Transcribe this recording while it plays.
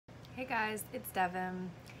Hey guys, it's Devin,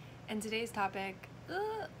 and today's topic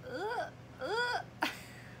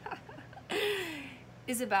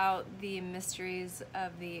is about the mysteries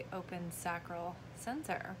of the open sacral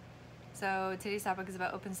center. So today's topic is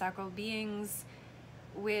about open sacral beings,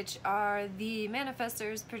 which are the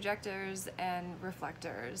manifestors, projectors, and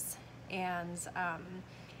reflectors. And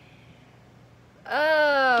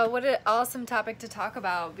what an awesome topic to talk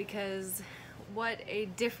about, because what a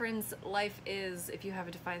difference life is if you have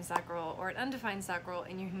a defined sacral or an undefined sacral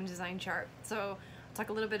in your human design chart. So I'll talk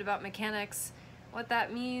a little bit about mechanics, what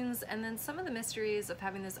that means, and then some of the mysteries of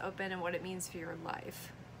having this open and what it means for your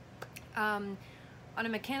life. On a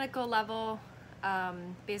mechanical level,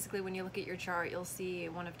 basically when you look at your chart, you'll see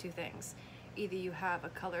one of two things. Either you have a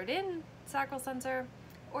colored in sacral center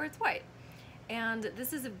or it's white. And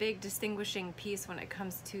this is a big distinguishing piece when it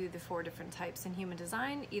comes to the 4 different types in human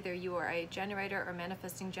design. Either you are a generator or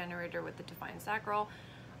manifesting generator with the defined sacral,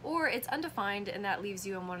 or it's undefined, and that leaves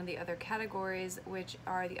you in one of the other categories, which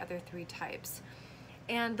are the other 3 types.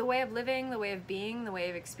 And the way of living, the way of being, the way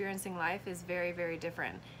of experiencing life is very, very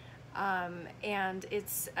different. And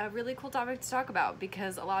it's a really cool topic to talk about,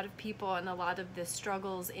 because a lot of people and a lot of the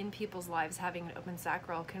struggles in people's lives having an open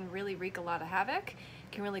sacral can really wreak a lot of havoc,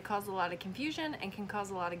 can really cause a lot of confusion, and can cause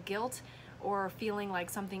a lot of guilt or feeling like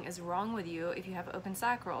something is wrong with you if you have open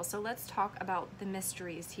sacral. So let's talk about the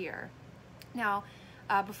mysteries here. Now,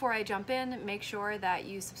 before I jump in, make sure that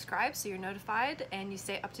you subscribe so you're notified and you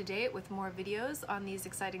stay up to date with more videos on these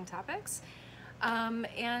exciting topics.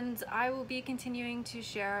 And I will be continuing to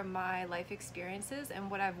share my life experiences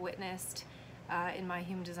and what I've witnessed in my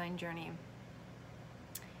human design journey.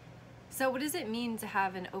 So what does it mean to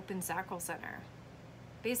have an open sacral center?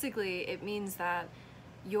 Basically, it means that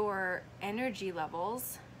your energy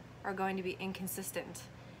levels are going to be inconsistent.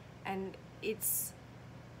 And it's,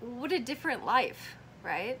 what a different life,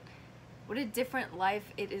 right? What a different life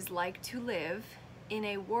it is like to live in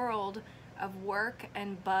a world of work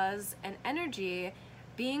and buzz and energy,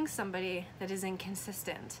 being somebody that is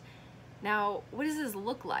inconsistent. Now, what does this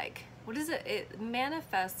look like? What does it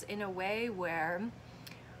manifests in a way where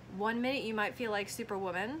one minute you might feel like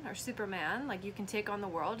Superwoman or Superman, like you can take on the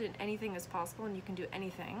world and anything is possible and you can do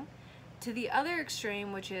anything, to the other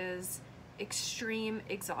extreme, which is extreme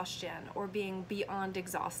exhaustion or being beyond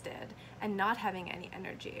exhausted and not having any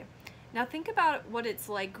energy. Now think about what it's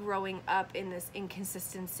like growing up in this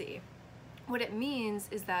inconsistency. What it means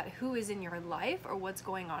is that who is in your life or what's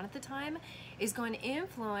going on at the time is going to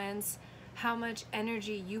influence how much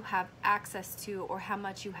energy you have access to, or how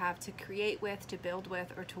much you have to create with, to build with,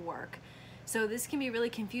 or to work. So this can be really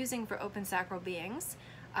confusing for open sacral beings.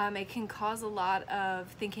 It can cause a lot of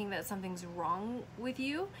thinking that something's wrong with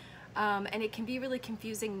you. And it can be really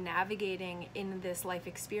confusing navigating in this life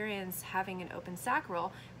experience having an open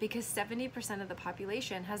sacral, because 70% of the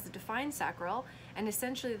population has the defined sacral, and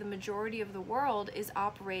essentially the majority of the world is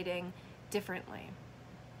operating differently.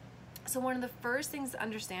 So one of the first things to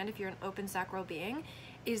understand if you're an open sacral being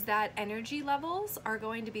is that energy levels are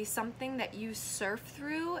going to be something that you surf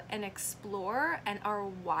through and explore and are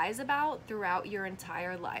wise about throughout your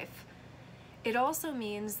entire life. It also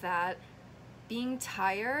means that being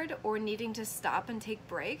tired or needing to stop and take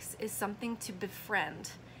breaks is something to befriend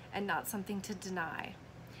and not something to deny.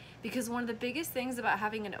 Because one of the biggest things about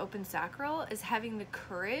having an open sacral is having the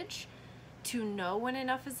courage to know when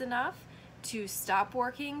enough is enough, to stop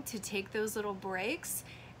working, to take those little breaks,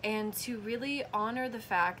 and to really honor the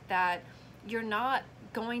fact that you're not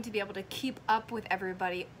going to be able to keep up with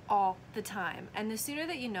everybody all the time. And the sooner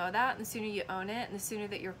that you know that, and the sooner you own it, and the sooner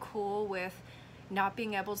that you're cool with not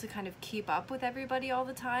being able to kind of keep up with everybody all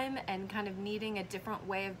the time and kind of needing a different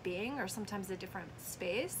way of being, or sometimes a different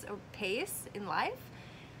space or pace in life,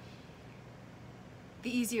 the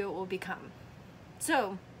easier it will become.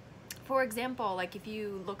 So, for example, like if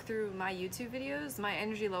you look through my YouTube videos, my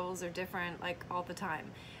energy levels are different like all the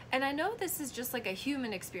time. And I know this is just like a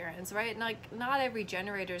human experience, right? Like not every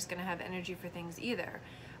generator is gonna have energy for things either.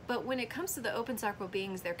 But when it comes to the open sacral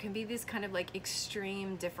beings, there can be this kind of like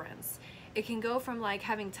extreme difference. It can go from like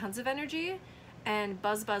having tons of energy and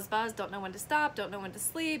buzz, buzz, buzz, don't know when to stop, don't know when to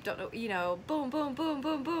sleep, don't know, you know, boom, boom, boom,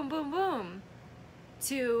 boom, boom, boom, boom,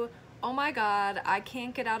 to, oh my God, I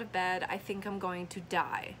can't get out of bed, I think I'm going to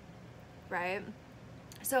die, right?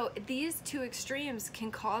 So these 2 extremes can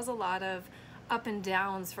cause a lot of up and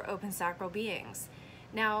downs for open sacral beings.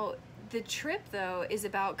 Now, the trip though is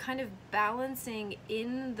about kind of balancing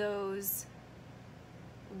in those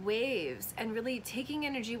waves and really taking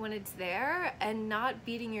energy when it's there and not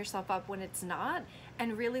beating yourself up when it's not,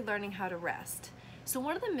 and really learning how to rest. So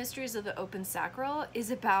one of the mysteries of the open sacral is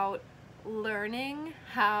about learning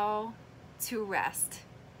how to rest.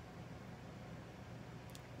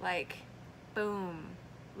 Like, boom,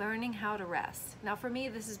 learning how to rest. Now for me,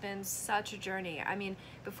 this has been such a journey. I mean,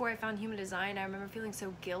 before I found human design, I remember feeling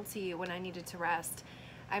so guilty when I needed to rest.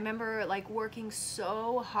 I remember like working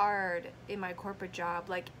so hard in my corporate job,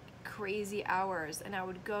 like crazy hours, and I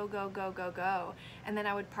would go, and then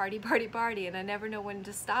I would party, and I never know when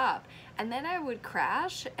to stop. And then I would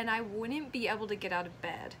crash and I wouldn't be able to get out of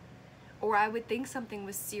bed, or I would think something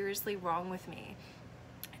was seriously wrong with me.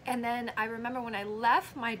 And then I remember when I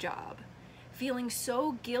left my job, feeling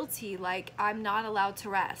so guilty, like I'm not allowed to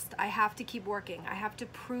rest. I have to keep working. I have to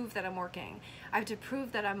prove that I'm working. I have to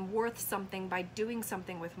prove that I'm worth something by doing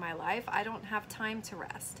something with my life. I don't have time to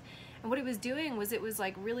rest. And what it was doing was, it was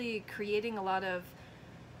like really creating a lot of,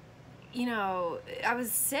 you know, I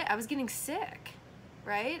was sick. I was getting sick,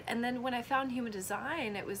 right? And then when I found human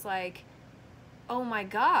design, it was like, oh my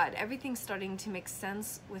God, everything's starting to make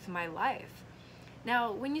sense with my life.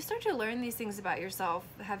 Now, when you start to learn these things about yourself,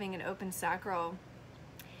 having an open sacral,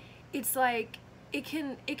 it's like, it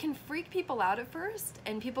can freak people out at first,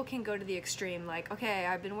 and people can go to the extreme, like, okay,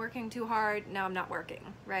 I've been working too hard, now I'm not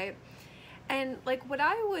working, right? And like, what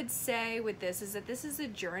I would say with this is that this is a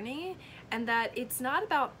journey, and that it's not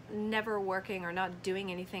about never working or not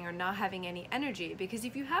doing anything or not having any energy, because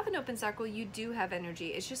if you have an open sacral, you do have energy.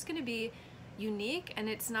 It's just going to be unique, and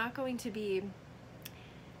it's not going to be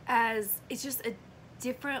it's just a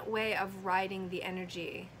different way of riding the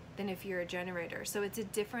energy than if you're a generator. So it's a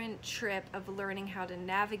different trip of learning how to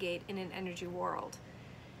navigate in an energy world.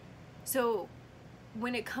 So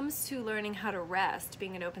when it comes to learning how to rest,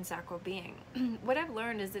 being an open sacral being, what I've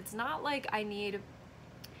learned is it's not like I need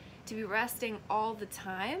to be resting all the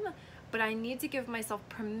time, but I need to give myself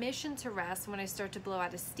permission to rest when I start to blow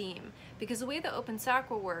out of steam. Because the way the open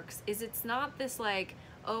sacral works is, it's not this like,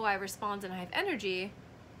 oh, I respond and I have energy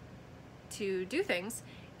to do things.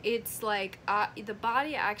 It's like the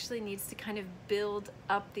body actually needs to kind of build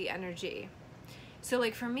up the energy. So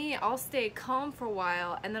like for me, I'll stay calm for a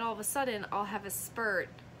while, and then all of a sudden I'll have a spurt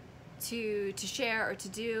to share or to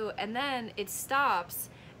do, and then it stops,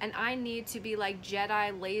 and I need to be like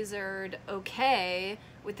Jedi lasered okay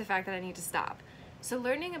with the fact that I need to stop. So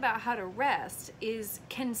learning about how to rest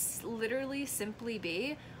can literally simply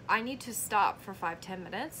be, I need to stop for 5-10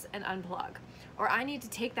 minutes and unplug. Or I need to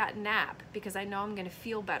take that nap because I know I'm going to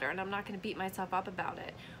feel better and I'm not going to beat myself up about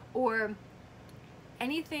it. Or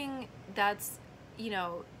anything that's, you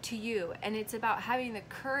know, to you. And it's about having the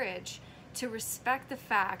courage to respect the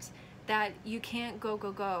fact that you can't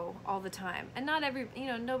go all the time. And not every, you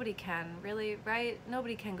know, nobody can really, right?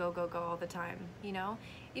 Nobody can go all the time, you know?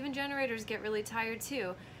 Even generators get really tired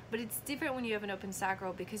too. But it's different when you have an open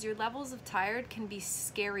sacral, because your levels of tired can be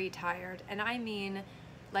scary tired. And I mean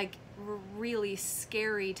like really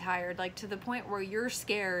scary tired, like to the point where you're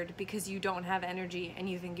scared because you don't have energy and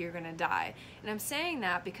you think you're gonna die. And I'm saying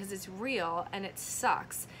that because it's real and it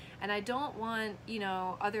sucks. And I don't want, you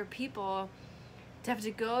know, other people to have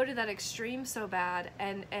to go to that extreme so bad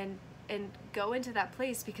and go into that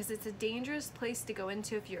place, because it's a dangerous place to go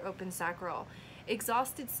into if you're open sacral.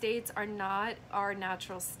 Exhausted states are not our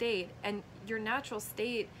natural state, and your natural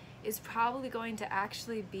state is probably going to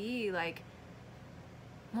actually be like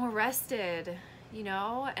more rested, you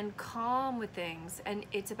know, and calm with things. And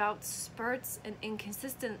it's about spurts and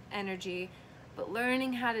inconsistent energy, but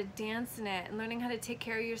learning how to dance in it, and learning how to take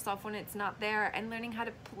care of yourself when it's not there, and learning how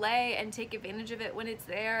to play and take advantage of it when it's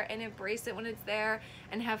there, and embrace it when it's there,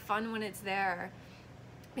 and have fun when it's there.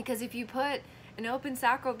 Because if you put an open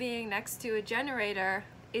sacral being next to a generator,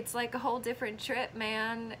 it's like a whole different trip,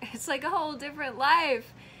 man. It's like a whole different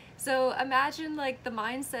life. So imagine like the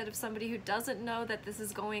mindset of somebody who doesn't know that this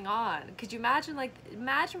is going on. Could you imagine, like,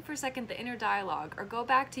 imagine for a second the inner dialogue, or go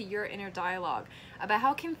back to your inner dialogue about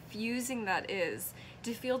how confusing that is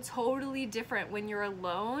to feel totally different when you're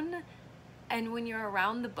alone and when you're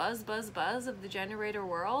around the buzz of the generator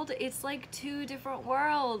world. It's like two different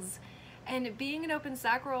worlds. And being an open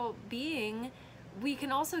sacral being, we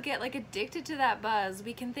can also get like addicted to that buzz.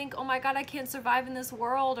 We can think, oh my God, I can't survive in this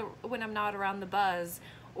world when I'm not around the buzz.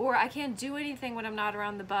 Or I can't do anything when I'm not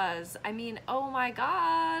around the buzz. I mean, oh my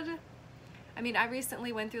God. I mean, I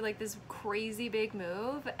recently went through like this crazy big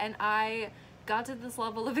move, and I got to this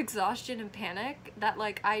level of exhaustion and panic that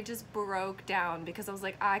like I just broke down, because I was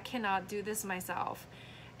like, I cannot do this myself.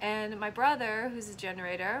 And my brother, who's a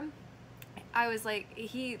generator, I was like,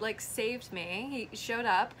 he like saved me. He showed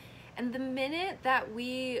up, and the minute that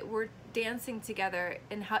we were dancing together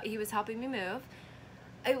and he was helping me move,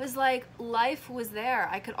 it was like life was there.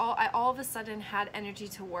 I all of a sudden had energy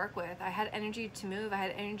to work with. I had energy to move. I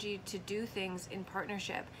had energy to do things in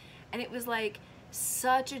partnership. And it was like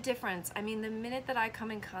such a difference. I mean, the minute that I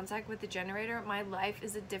come in contact with the generator, my life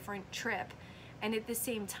is a different trip. And at the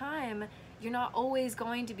same time, you're not always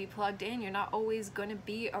going to be plugged in. You're not always going to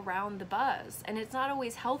be around the buzz. And it's not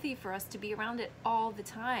always healthy for us to be around it all the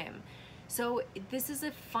time. So this is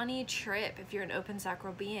a funny trip if you're an open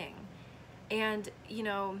sacral being. And, you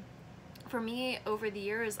know, for me, over the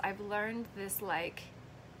years, I've learned this, like,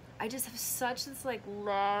 I just have such this, like,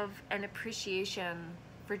 love and appreciation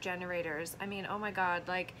for generators. I mean, oh my God,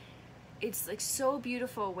 like, it's, like, so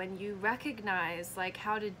beautiful when you recognize, like,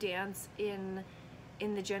 how to dance in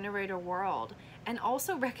the generator world, and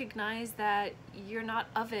also recognize that you're not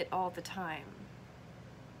of it all the time.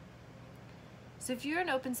 So if you're an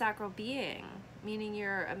open sacral being, meaning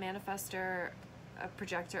you're a manifestor, a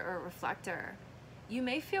projector, or a reflector, you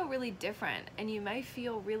may feel really different, and you may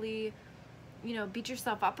feel really, you know, beat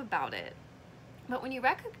yourself up about it. But when you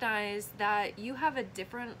recognize that you have a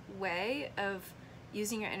different way of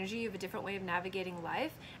using your energy, you have a different way of navigating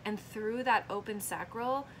life, and through that open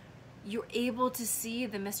sacral, you're able to see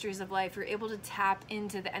the mysteries of life. You're able to tap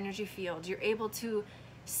into the energy field. You're able to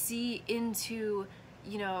see into,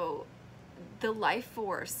 you know, the life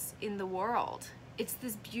force in the world. It's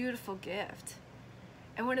this beautiful gift.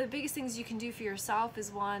 And one of the biggest things you can do for yourself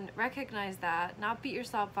is, one, recognize that, not beat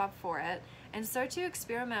yourself up for it, and start to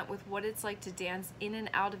experiment with what it's like to dance in and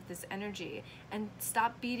out of this energy, and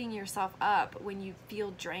stop beating yourself up when you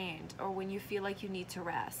feel drained or when you feel like you need to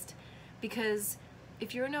rest. Because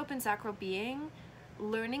if you're an open sacral being,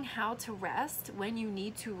 learning how to rest when you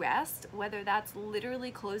need to rest, whether that's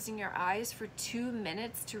literally closing your eyes for 2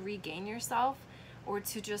 minutes to regain yourself, or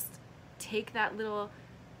to just take that little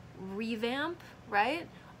revamp, right?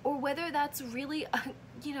 Or whether that's really,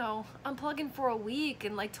 you know, unplugging for a week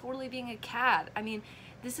and like totally being a cat. I mean,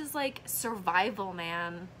 this is like survival,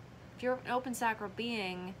 man. If you're an open sacral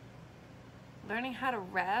being, learning how to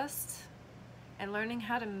rest and learning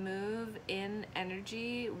how to move in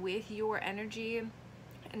energy with your energy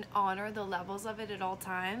and honor the levels of it at all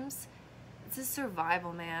times, it's a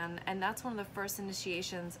survival, man. And that's one of the first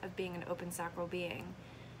initiations of being an open sacral being.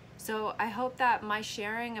 So I hope that my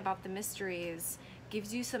sharing about the mysteries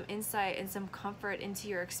gives you some insight and some comfort into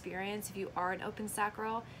your experience if you are an open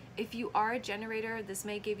sacral. If you are a generator, this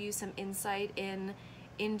may give you some insight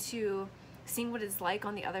into seeing what it's like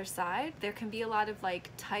on the other side. There can be a lot of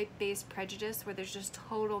like type-based prejudice where there's just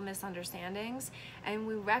total misunderstandings, and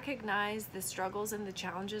we recognize the struggles and the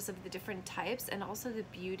challenges of the different types, and also the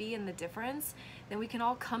beauty and the difference, then we can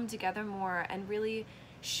all come together more and really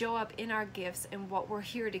show up in our gifts and what we're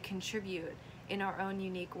here to contribute in our own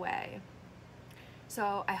unique way.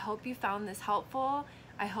 So I hope you found this helpful.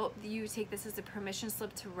 I hope that you take this as a permission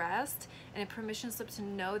slip to rest, and a permission slip to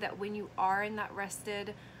know that when you are in that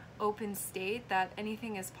rested, open state, that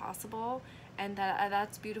anything is possible, and that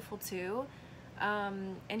that's beautiful too.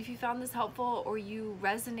 And if you found this helpful, or you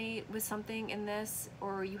resonate with something in this,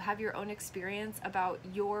 or you have your own experience about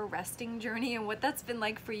your resting journey and what that's been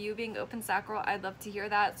like for you being open sacral, I'd love to hear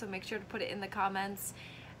that. So make sure to put it in the comments.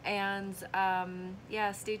 And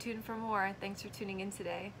yeah, stay tuned for more. Thanks for tuning in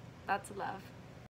today. Lots of love.